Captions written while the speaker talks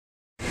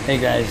Hey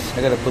guys,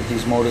 I gotta put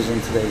these motors in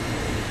today.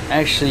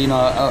 Actually, you know,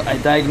 I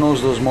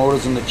diagnosed those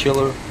motors in the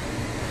chiller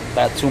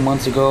about 2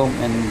 months ago,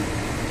 and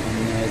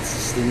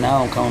it's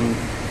now I'm coming to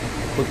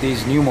put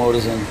these new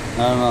motors in. I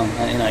don't know,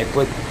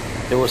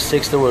 there were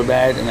 6 that were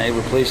bad, and I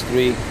replaced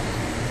 3,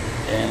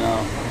 and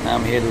now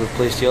I'm here to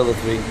replace the other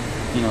 3.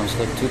 You know, it's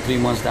like 2-3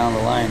 months down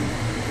the line.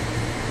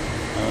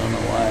 I don't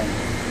know why.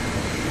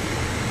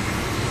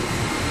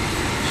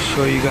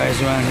 Show you guys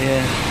around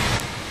here.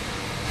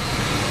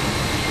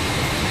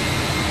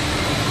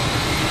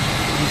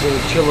 These are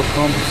the chiller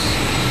pumps.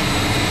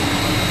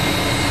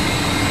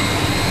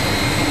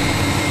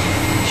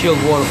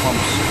 Chilled water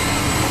pumps.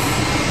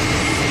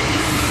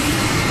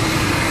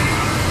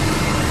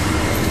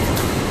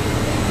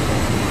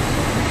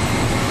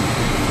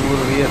 A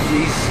little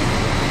VFDs.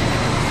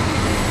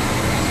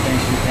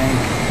 Expansion tank.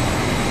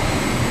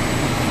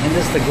 And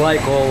this is the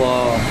glycol.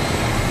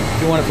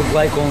 If you want to put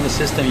glycol in the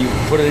system, you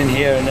put it in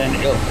here and then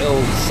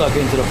it'll suck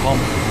into the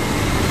pump.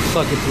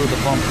 Suck it through the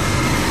pump.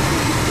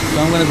 So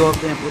I'm going to go up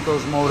there and put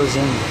those motors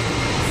in.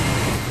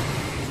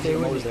 The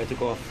motors that I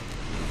took off.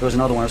 There was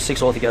another one, there was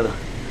 6 altogether.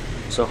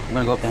 So I'm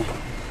going to go up there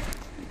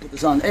and put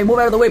this on. Hey, move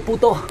out of the way,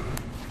 puto!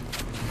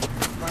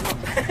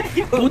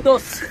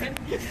 Putos!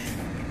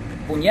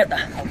 Puñeta!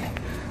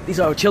 These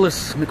are our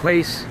chillers,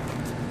 McQuay's.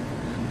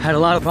 Had a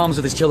lot of problems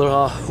with this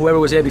chiller. Whoever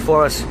was there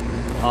before us,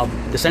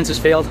 the sensors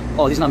failed.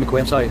 Oh, these are not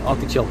McQuay, I'm sorry,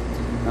 Arctic Chill. I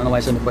don't know why I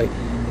said McQuay.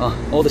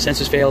 All the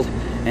sensors failed,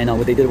 and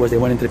what they did was they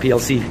went into the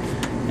PLC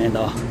and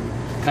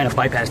kind of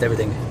bypassed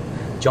everything,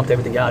 jumped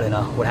everything out, and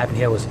what happened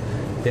here was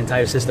the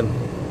entire system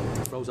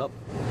froze up,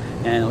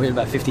 and we had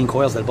about 15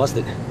 coils that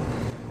busted.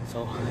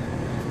 So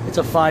it's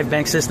a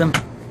 5-bank system.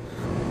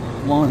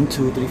 1,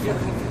 2, 3, 4.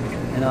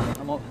 And the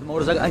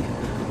motors, I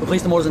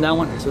replaced the motors in that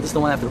one, so this is the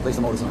one I have to replace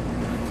the motors on.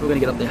 So we're gonna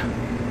get up there.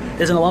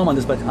 There's an alarm on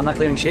this, but I'm not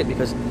clearing shit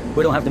because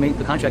we don't have to make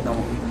the contract no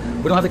more.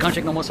 We don't have the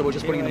contract no more, so we're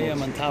just putting it in the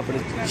motors. I'm on top of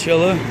the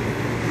chiller.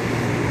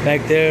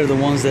 Back there are the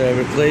ones that I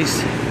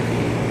replaced.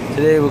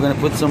 Today we're going to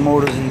put some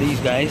motors in these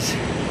guys.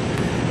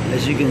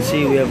 As you can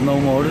see, we have no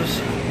motors.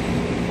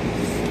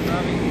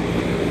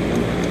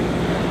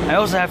 I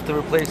also have to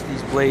replace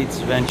these blades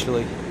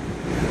eventually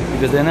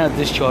because they're not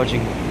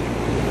discharging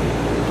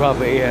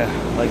proper air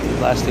like the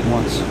plastic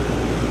ones.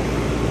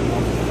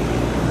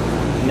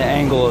 And the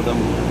angle of them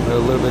are a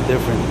little bit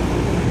different.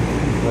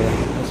 But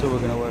that's what we're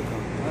going to work on.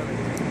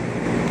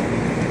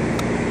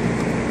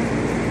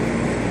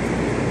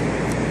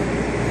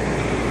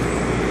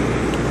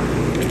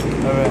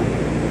 Alright,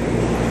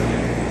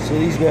 so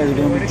these guys are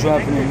going to be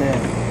dropping in there.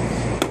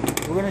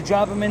 We're going to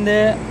drop them in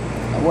there.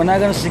 We're not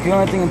going to secure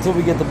anything until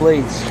we get the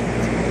blades.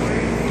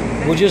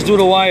 We'll just do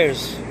the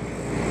wires.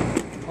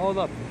 Hold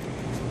up.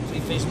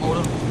 3-phase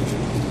motor.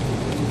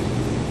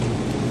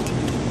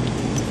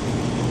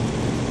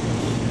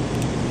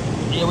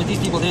 Yeah, what these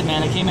people did,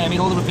 man, I came in, I made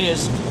all the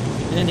repairs,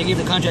 and then they gave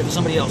the contract to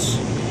somebody else.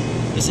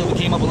 They said we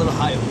came up a little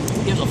higher.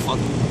 Who gives a fuck?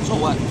 So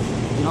what?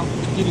 You know?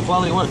 Give you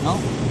quality work, no?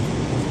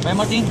 Right,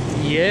 Martin?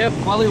 Yep.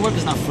 Quality work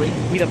is not free.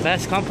 We the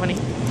best company.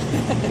 Hold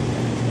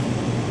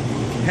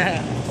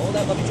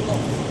that, puppy chulo.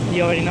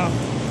 You already know.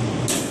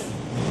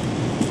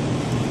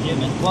 Yeah,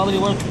 man. Quality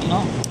work, you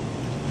know?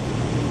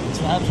 That's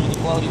what happens with the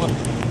quality work.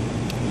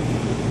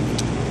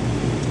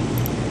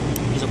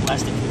 These are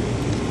plastic.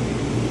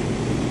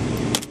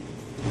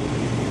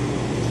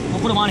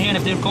 We'll put them on here, and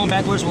if they're going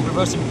backwards, we'll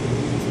reverse them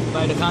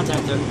by the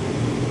contactor.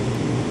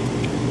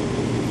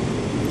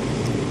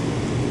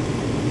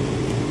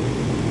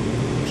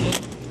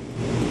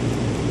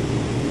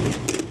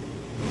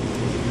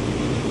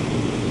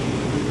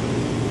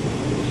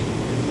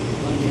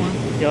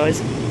 Yo,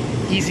 it's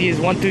easy as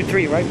 1, 2,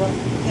 3, right, bro?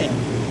 Yeah.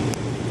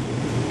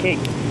 Okay.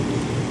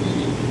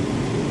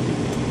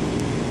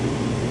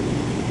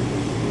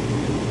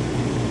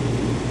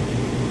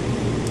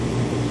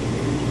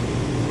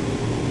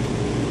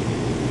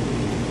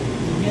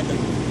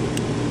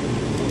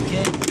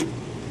 Okay.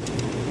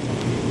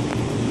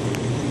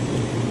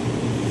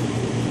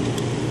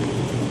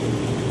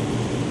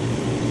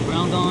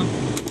 Ground on.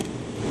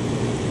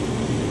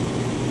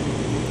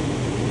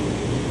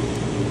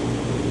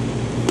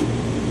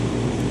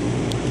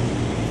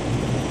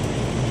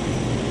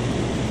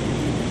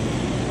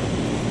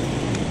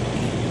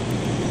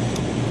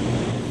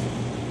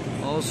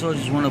 Also,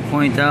 just want to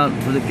point out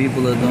for the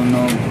people that don't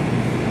know,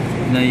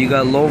 you know, you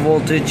got low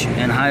voltage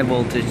and high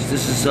voltage.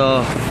 This is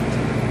a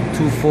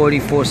 240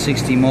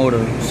 460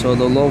 motor, so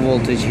the low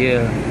voltage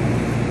here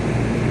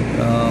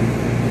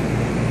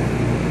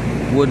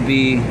would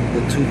be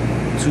the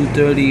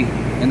 230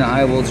 and the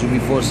high voltage would be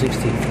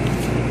 460.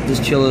 This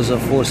chiller is a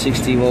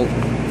 460 volt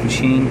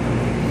machine,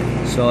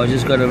 so I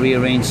just got to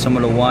rearrange some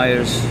of the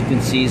wires. You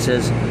can see it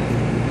says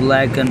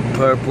black and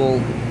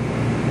purple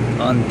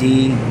on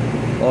D,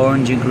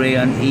 orange and gray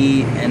on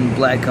E, and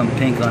black and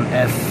pink on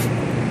F.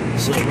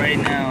 So right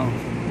now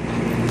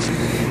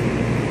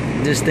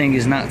this thing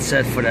is not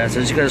set for that, so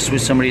I just gotta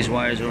switch some of these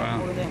wires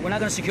around. We're not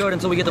gonna secure it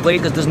until we get the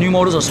blade because these new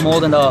motors are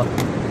smaller than the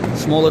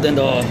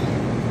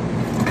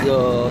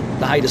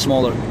height is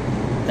smaller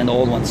than the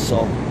old ones.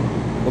 So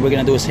what we're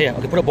gonna do is here.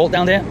 Okay, put a bolt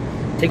down there.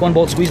 Take one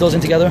bolt, squeeze those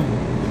in together.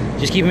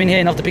 Just keep them in here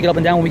enough to pick it up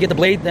and down. When we get the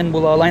blade, then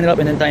we'll line it up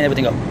and then tighten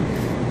everything up.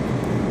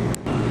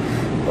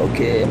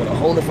 Okay, I'm gonna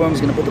hold it for him.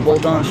 He's gonna put the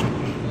bolt on.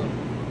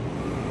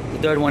 The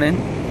third one in.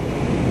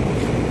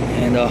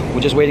 And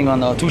we're just waiting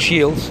on 2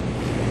 shields,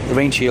 the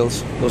rain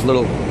shields, those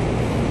little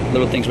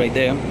things right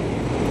there.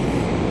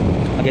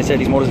 Like I said,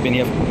 these motors have been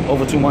here for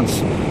over 2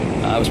 months.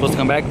 I was supposed to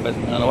come back, but I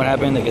don't know what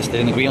happened. I guess they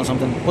didn't agree on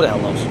something. Who the hell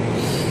knows?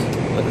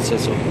 Like I said,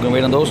 so we're gonna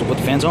wait on those. We'll put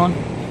the fans on.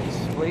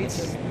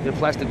 Blades, they're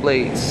plastic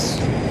blades.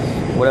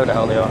 Whatever the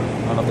hell they are.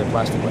 I don't know if they're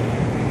plastic, but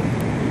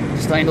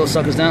just tighten those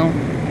suckers down.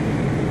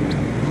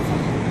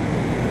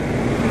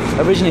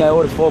 Originally I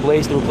ordered 4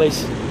 blades to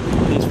replace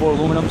these 4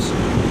 aluminums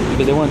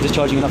because they weren't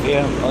discharging enough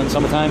air in the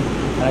summertime.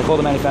 And I called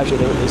the manufacturer,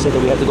 they said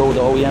that we had to go with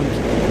the OEM. I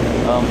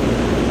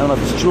don't know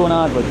if it's true or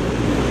not, but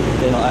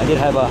you know, I did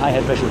have a high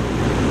head pressure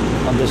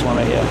on this one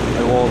right here,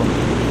 like all of them.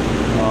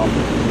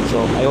 So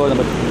I ordered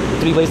them, but the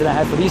 3 blades that I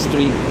had for these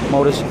 3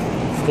 motors,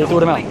 they threw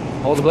them out.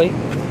 Hold the blade.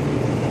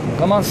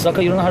 Come on,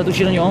 sucker, you don't know how to do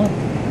shit on your own? I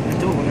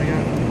do, but I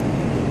got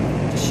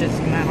this shit's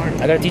mad hard.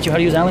 I gotta teach you how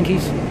to use Allen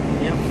keys?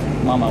 Yep.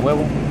 Mama,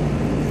 huevo.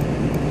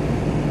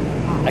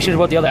 I should have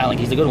brought the other Allen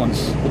keys, the good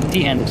ones, with the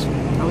T-handles.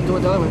 I would do it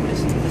the other way, but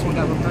this one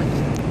got a little tight.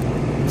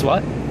 It's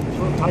what? It's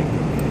a little tight.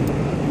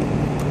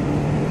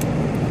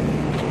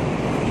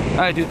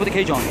 Alright, dude, put the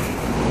cage on.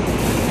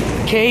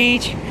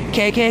 Cage.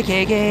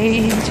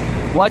 Cage.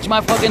 Watch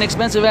my fucking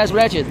expensive ass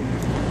ratchet.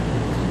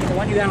 The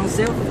one you got on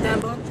sale for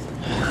 $10?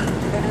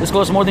 This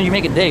costs more than you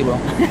make a day, bro.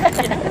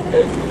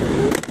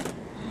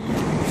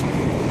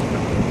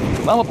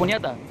 Vamos,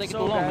 puñeta. Take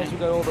so long, guys, we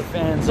got all the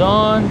fans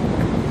on.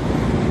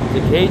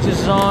 The cage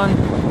is on.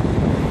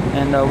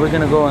 And we're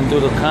gonna go and do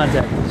the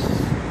contactors.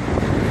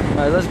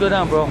 Alright, let's go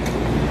down, bro.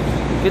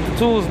 Get the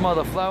tools,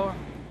 mother flower.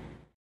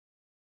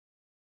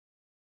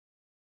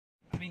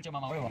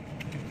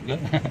 Good?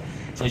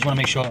 So you just want to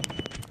make sure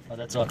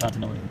that's our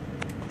continuity.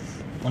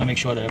 Want to make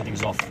sure that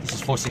everything's off. This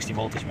is 460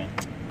 voltage, man.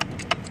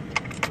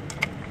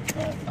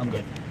 Alright, I'm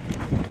good.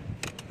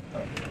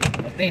 Alright.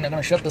 I think I'm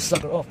gonna shut this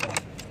sucker off, bro.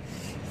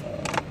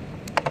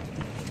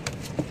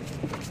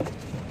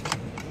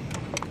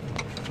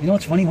 You know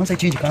what's funny? Once I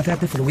change a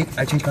contactor for the week,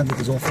 I change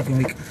contactors all fucking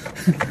week.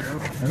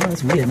 I know,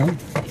 that's weird, no?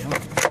 Yeah.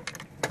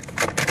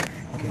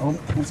 Okay, hold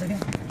it 1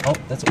 second. Oh,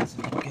 that's it.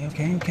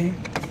 Okay.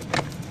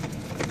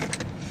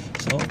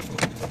 So,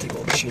 take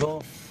all the shit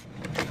off.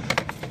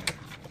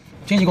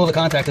 Changing all the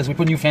contactors. We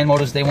put new fan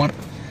motors they want.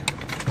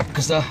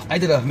 Because I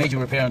did a major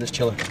repair on this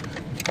chiller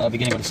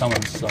beginning of the summer.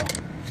 So,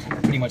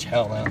 pretty much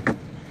hell, man.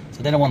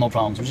 So, they don't want no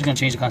problems. We're just going to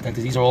change the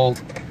contactors. These are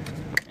old.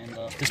 And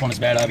this one is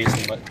bad,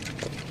 obviously, but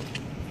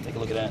take a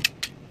look at that.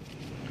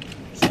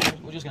 So,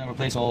 we're just going to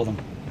replace all of them.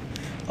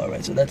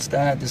 Alright, so that's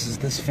that. This is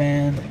this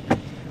fan.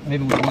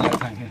 Maybe we'll run out of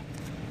time here.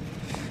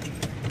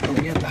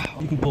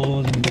 You can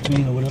pause in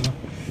between or whatever.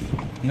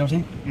 You know what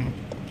I'm saying? Mm-hmm.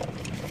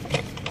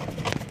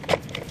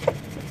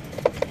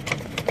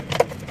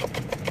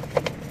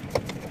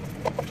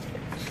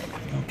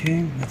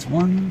 Okay, that's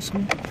one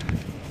screw.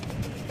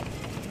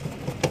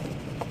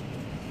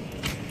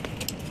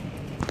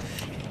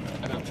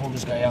 I gotta pull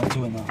this guy out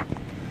too and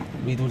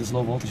redo this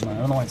low voltage line. I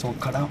don't know why it's all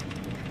cut out.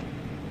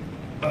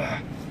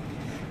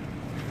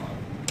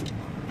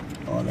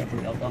 Oh, they put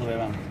it the other way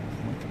around.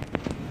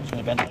 I'm just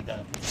gonna bend it like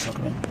that.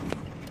 Sucker in.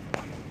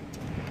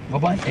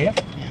 What button? Yeah.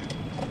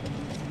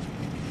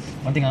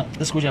 One thing,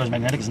 this screwdriver is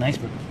magnetic, is nice,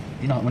 but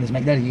you know, when it's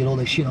magnetic, you get all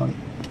that shit on it.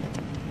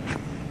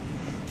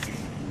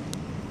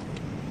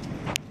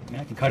 I mean,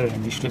 I can cut it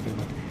and restrip it,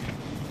 but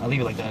I'll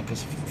leave it like that,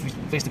 because if we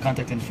place the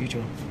contact in the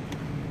future,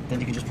 then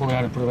you can just pull it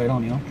out and put it right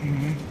on, you know?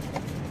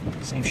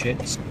 Mm-hmm. Same shit,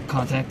 it's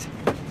contact.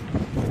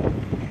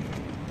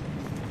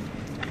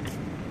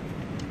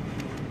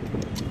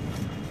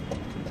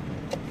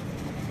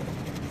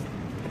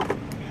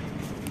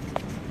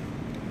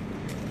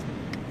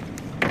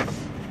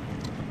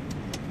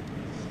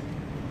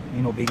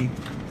 Ain't no biggie.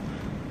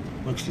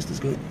 Works just as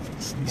good.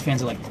 These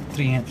fans are like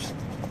 3 amps.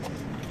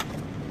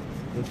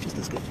 Works just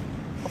as good.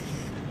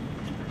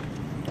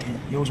 And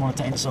you always want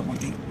to tighten this up one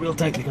thing real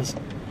tight because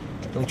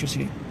the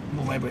electricity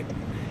will vibrate.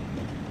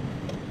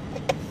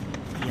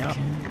 Yeah.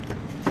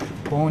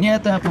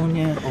 Puñeta.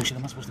 Oh shit,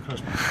 I'm not supposed to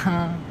curse.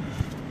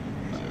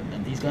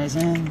 And these guys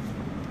in.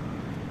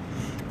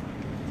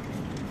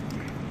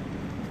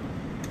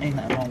 Ain't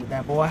nothing wrong with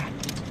that, boy.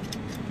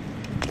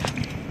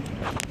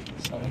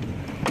 Sorry.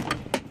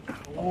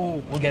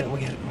 Oh, we'll get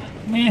it.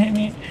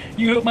 Man,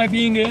 you hurt my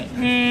finger.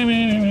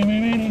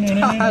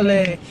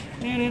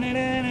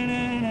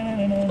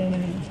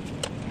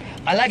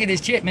 I like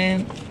this shit,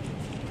 man.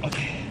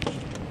 Okay.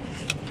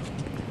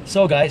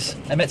 So, guys,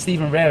 I met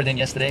Stephen Raridan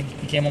yesterday.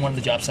 He came on one of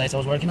the job sites I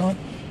was working on.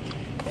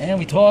 And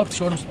we talked,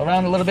 showed him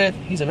around a little bit.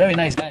 He's a very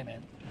nice guy,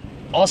 man.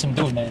 Awesome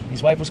dude, man.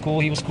 His wife was cool,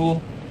 he was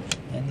cool.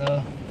 And,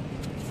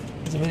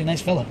 he's a really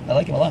nice fella. I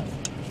like him a lot.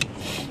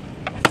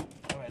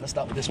 Alright, let's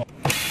start with this one.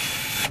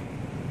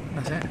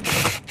 That's it.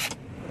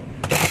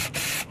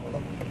 Hold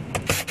up.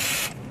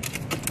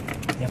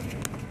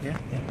 Yeah.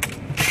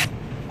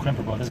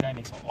 Crimper, bro. This guy made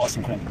makes an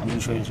awesome crimp. I'm gonna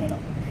show you this right now.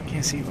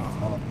 Can't see, bro.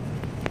 Hold up.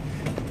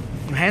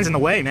 Your hand's in the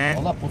way, man.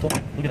 Hold up, hold up.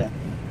 Look at that.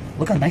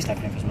 Look how nice that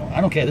crimp is, bro.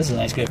 I don't care. This is a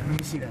nice crimp. Let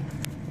me see that.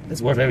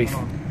 It's worth every.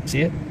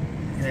 See it?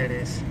 There it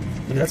is.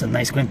 Look, that's a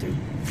nice crimp, dude.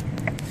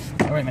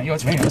 All right, man. Yo,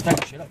 it's raining. Let's pack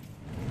this shit up.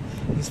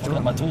 He's Look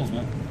at my tools,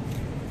 man.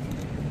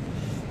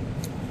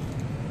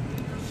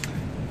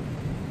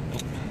 Oh,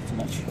 too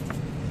much.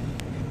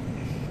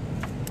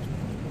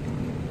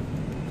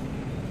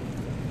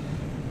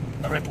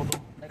 All right,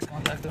 puto. Next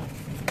contactor.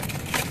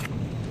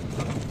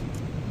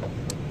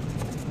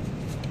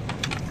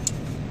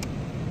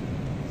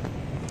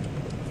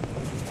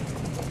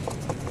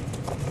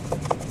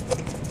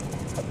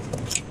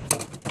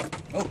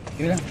 Oh, give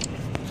me that.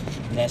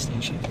 Nasty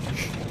and shit.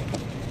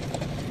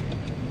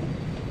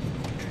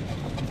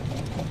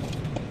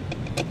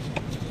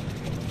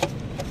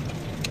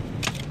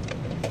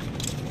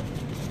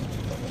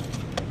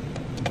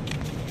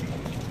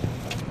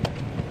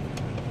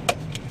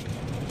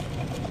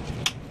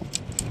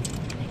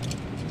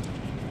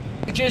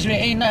 Electricity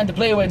ain't nothing to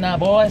play with now,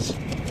 boys.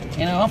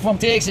 You know, I'm from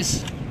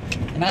Texas,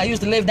 and I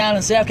used to live down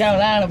in South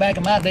Carolina back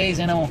in my days.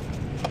 You know,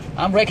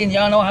 I'm reckon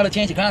y'all know how to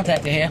change a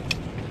contactor here.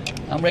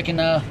 I'm reckon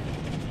y'all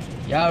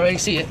already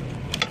see it.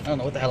 I don't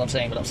know what the hell I'm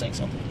saying, but I'm saying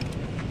something.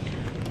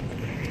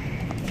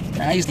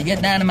 I used to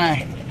get down to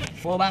my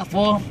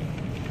 4x4,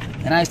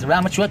 and I used to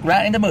ride my truck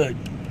right in the mud.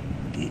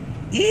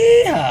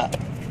 Yeah.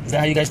 Is that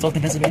how you guys talk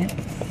in Pennsylvania,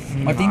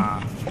 Martin?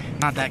 Nah,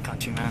 not that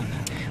country, man.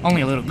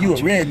 Only a little country. You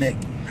a redneck.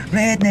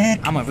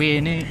 Redneck. I'm a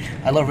redneck.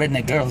 I love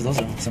redneck girls. Those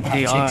are some hot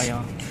They chicks. are,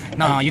 yo.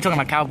 No, you're talking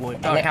about cowboy.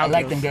 I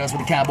like them girls with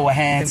the cowboy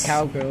hats.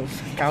 Them cowgirls.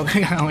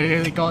 What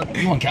are they called?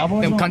 You want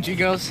cowboys? Them or? country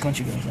girls?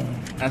 Country girls.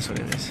 That's what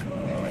it is.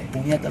 Alright,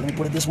 puñeta, let me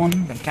put it this one.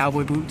 Them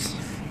cowboy boots?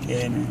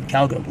 Yeah, man.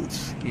 Cowgirl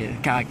boots. Yeah,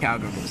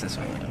 cowgirl boots, that's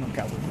right. Them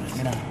cowboy boots.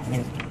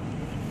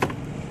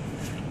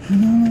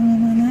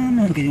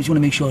 Okay, you just want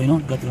to make sure, you know,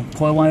 got the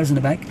coil wires in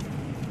the back.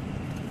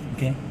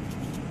 Okay.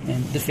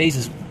 And the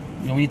phases,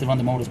 you know, we need to run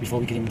the motors before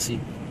we can even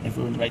see if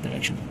we're in the right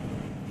direction.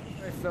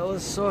 Alright,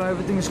 fellas, so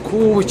everything is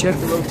cool. We checked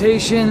the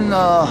rotation.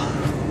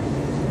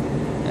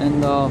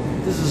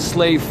 This is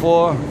slave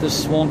 4.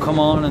 This won't come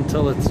on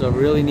until it's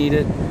really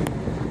needed.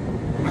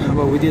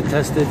 But we did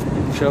test it,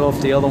 shut off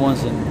the other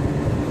ones, and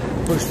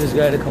push this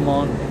guy to come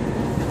on.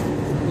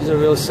 These are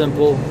real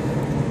simple.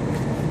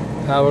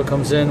 Power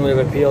comes in. We have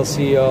a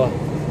PLC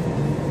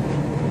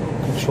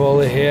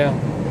controller here.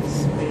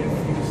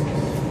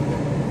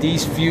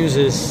 These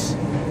fuses,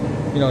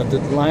 you know, the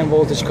line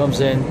voltage comes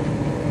in,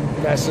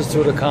 passes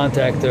through the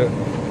contactor,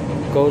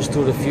 goes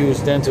through the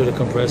fuse, then to the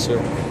compressor.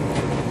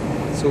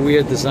 It's a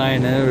weird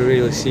design. I never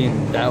really seen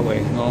it that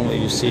way. Normally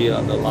you see it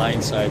on the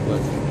line side,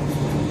 but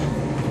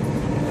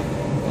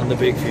on the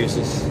big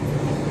fuses.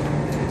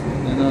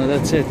 And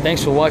that's it.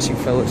 Thanks for watching,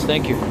 fellas.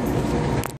 Thank you.